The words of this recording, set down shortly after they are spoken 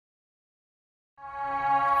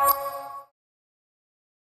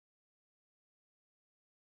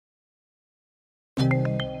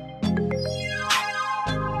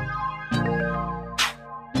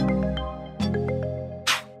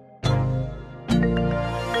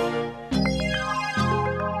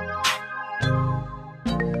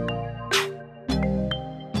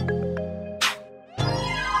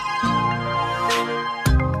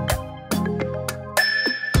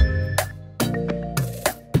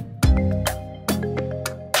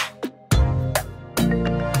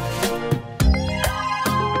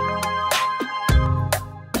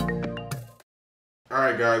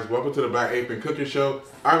guys, welcome to the Black Apron Cooking Show.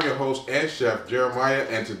 I'm your host and chef, Jeremiah,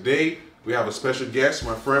 and today we have a special guest,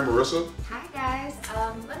 my friend Marissa. Hi guys,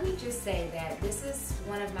 let me just say that this is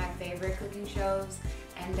one of my favorite cooking shows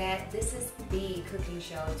and that this is the cooking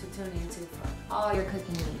show to tune into for all your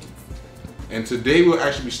cooking needs. And today we'll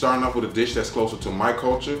actually be starting off with a dish that's closer to my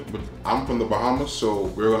culture, but I'm from the Bahamas, so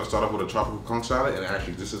we're going to start off with a tropical conch salad, and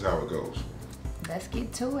actually this is how it goes. Let's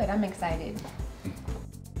get to it, I'm excited.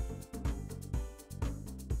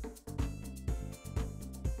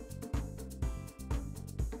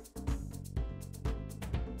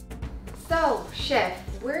 So, chef,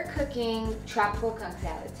 we're cooking tropical conch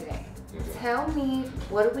salad today. Tell me,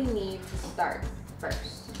 what do we need to start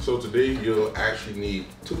first? So today you'll actually need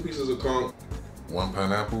 2 pieces of conch, 1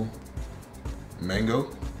 pineapple, mango,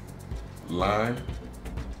 lime,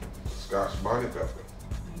 Scotch bonnet pepper.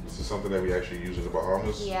 This is something that we actually use in the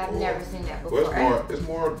Bahamas. Yeah, I've never seen that before. Well, it's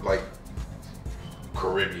more like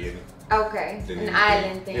Caribbean. Okay, an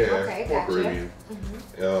island thing. Yeah, okay, more gotcha.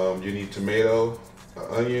 Caribbean. You need tomato, an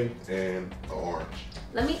onion, and an orange.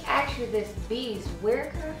 Let me ask you this, bees, where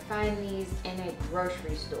can I find these in a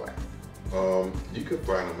grocery store? You can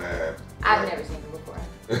find them at... I've never seen them before.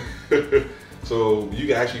 So you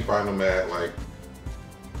can actually find them at like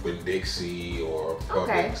with Dixie or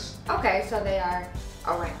Publix. Okay, so they are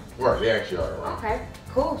around. Right, they actually are around. Okay,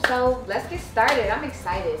 cool. So let's get started. I'm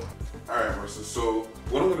excited. Alright, Marissa, so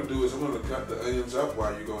what I'm going to do is I'm going to cut the onions up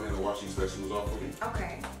while you go ahead and wash these vegetables off for me.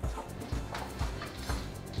 Okay.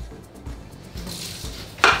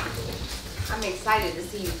 I'm excited to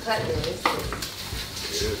see you cut this.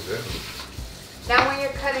 It is, definitely. Now when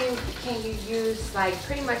you're cutting, can you use like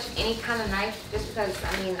pretty much any kind of knife? Just because,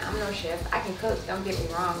 I mean, I'm no chef. I can cook, don't get me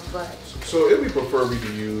wrong, but... So it would be preferably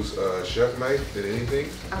to use a chef knife than anything.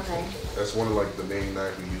 Okay. That's one of like the main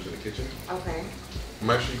knives we use in the kitchen. Okay. I'm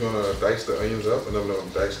actually going to dice the onions up and I'm going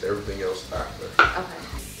to dice everything else after. Okay.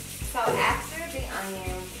 So after the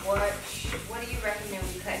onions, what do you recommend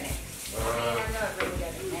we cut next? I mean, I know it really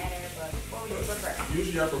doesn't matter, but what would you prefer?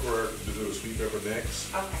 Usually I prefer to do the sweet pepper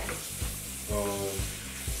next. Okay.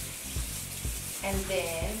 And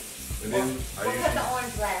then we'll cut the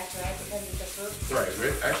orange last, right? Because it's the fruit? Right.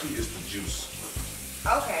 Actually, it's the juice.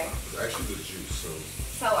 Okay. It's actually the juice.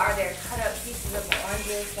 So are there cut up pieces of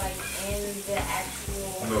oranges like in the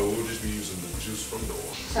actual... No, we'll just be using the juice from the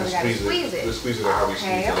orange. So we gotta squeeze it. We'll squeeze it like how we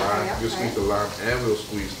squeeze the lime. Okay. We'll squeeze the lime and we'll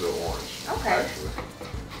squeeze the orange. Okay. Actually.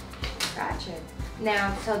 Gotcha.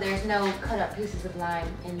 Now, so there's no cut up pieces of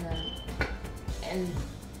lime in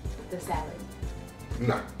the salad?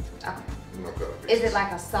 No. Okay. No cut up Is pieces. it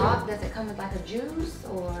like a sauce? Does it come with like a juice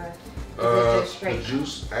or is it just straight? The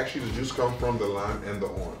juice, actually the juice comes from the lime and the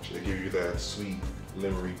orange. They give you that sweet,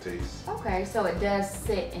 limery taste. Okay, so it does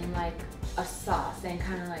sit in like a sauce and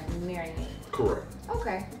kind of like marinate. Correct.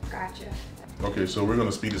 Okay, gotcha. Okay, so we're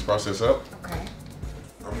gonna speed this process up. Okay.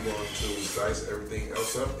 I'm going to dice everything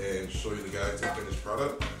else up and show you the guys the finished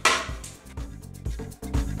product.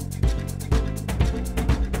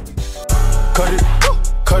 Cut it,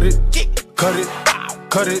 cut it, cut it,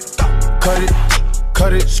 cut it, cut it,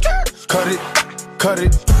 cut it, cut it, cut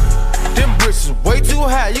it. Them bricks is way too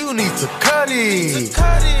high, you need to cut it.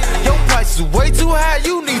 Your price is way too high,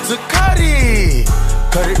 you need to cut it.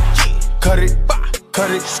 Cut it, cut it,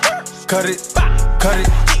 cut it, cut it, cut it,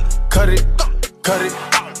 cut it, cut it,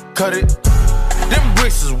 cut it. Them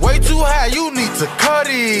bricks is way too high, you need to cut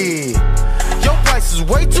it. Your price is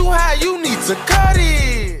way too high, you need to cut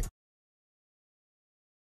it.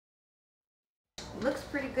 Looks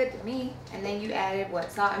pretty good to me. And then you added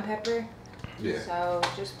what, salt and pepper? Yeah. So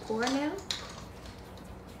just pour now.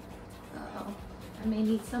 Uh-oh, I may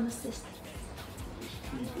need some assistance.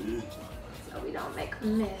 So we don't make a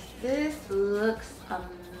mess. This looks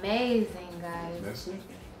amazing, guys. Messy?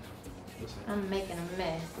 I'm making a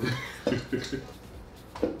mess.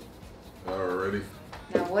 Alrighty.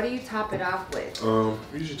 Now what do you top it off with?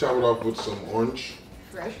 We usually top it off with some orange.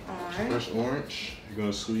 Fresh orange. Fresh orange. You're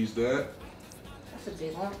gonna squeeze that. That's a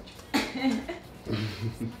big orange.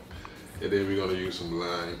 And then we're gonna use some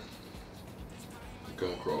lime.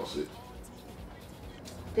 Come across it.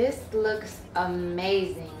 This looks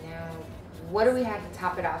amazing. Now, what do we have to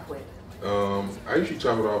top it off with? I usually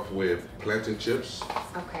top it off with plantain chips.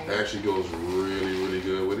 Okay. It actually goes really, really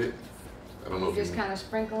good with it. I don't know You if just kind of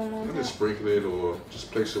sprinkle them on you top? just sprinkle it or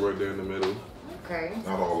just place it right there in the middle. Okay.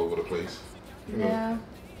 Not all over the place. Now,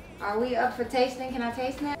 are we up for tasting? Can I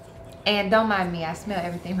taste now? And don't mind me, I smell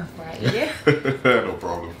everything before I eat it. No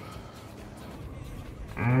problem.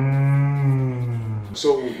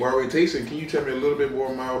 So while we're tasting, can you tell me a little bit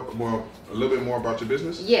more about your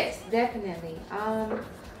business? Yes, definitely.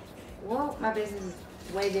 Well, my business is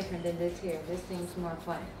way different than this here. This seems more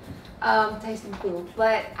fun. Tasting food.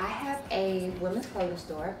 But I have a women's clothing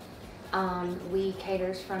store. We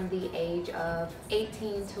caters from the age of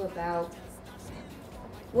 18 to about,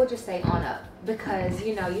 we'll just say on up, because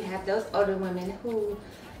you know you have those older women who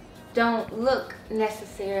don't look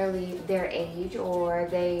necessarily their age, or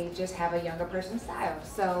they just have a younger person style.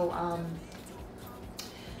 So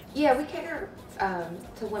yeah, we cater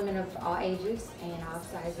to women of all ages and all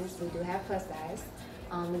sizes. We do have plus size.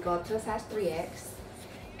 We go up to a size 3X,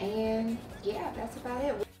 and yeah, that's about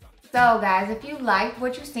it. So guys, if you liked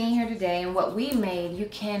what you're seeing here today and what we made, you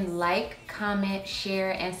can like, comment,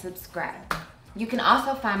 share, and subscribe. You can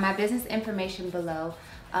also find my business information below.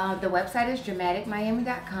 The website is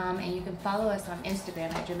dramaticmiami.com, and you can follow us on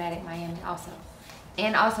Instagram at dramaticmiami also.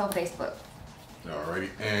 And also Facebook. Alrighty,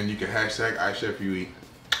 and you can hashtag iChefYouEat.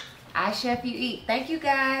 iChefYouEat. Thank you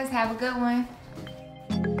guys. Have a good one.